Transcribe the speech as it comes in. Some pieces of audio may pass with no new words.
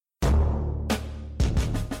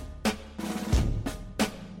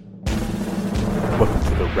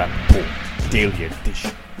Rappaport Daily Edition,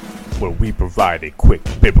 where we provide a quick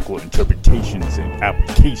biblical interpretations and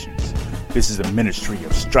applications. This is a ministry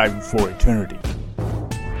of striving for eternity.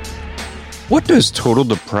 What does total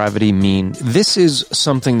depravity mean? This is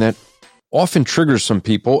something that often triggers some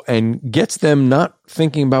people and gets them not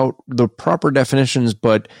thinking about the proper definitions,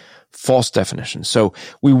 but false definitions. So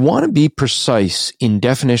we want to be precise in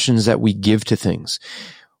definitions that we give to things.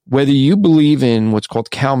 Whether you believe in what's called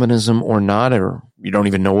Calvinism or not, or you don't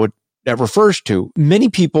even know what that refers to, many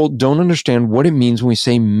people don't understand what it means when we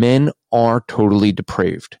say men are totally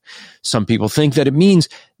depraved. Some people think that it means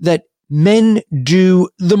that men do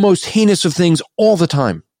the most heinous of things all the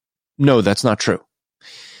time. No, that's not true.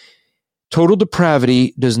 Total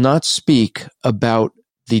depravity does not speak about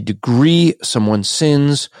the degree someone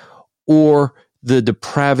sins or the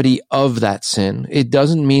depravity of that sin. It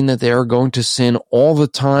doesn't mean that they are going to sin all the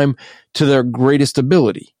time to their greatest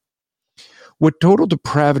ability. What total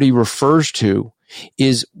depravity refers to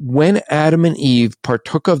is when Adam and Eve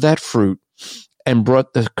partook of that fruit and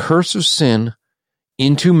brought the curse of sin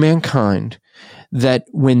into mankind, that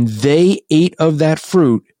when they ate of that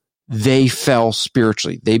fruit, they fell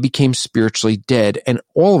spiritually. They became spiritually dead, and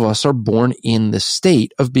all of us are born in the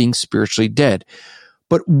state of being spiritually dead.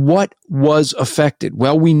 But what was affected?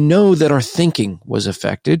 Well, we know that our thinking was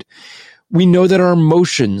affected. We know that our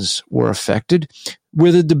emotions were affected.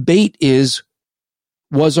 Where the debate is,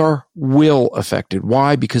 was our will affected?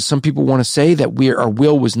 Why? Because some people want to say that our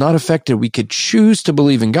will was not affected. We could choose to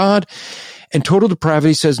believe in God. And total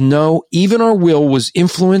depravity says, no, even our will was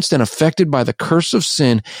influenced and affected by the curse of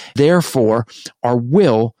sin. Therefore, our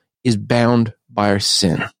will is bound by our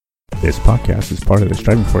sin. This podcast is part of the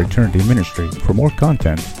Striving for Eternity ministry. For more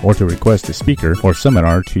content or to request a speaker or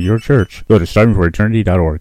seminar to your church, go to strivingforeternity.org.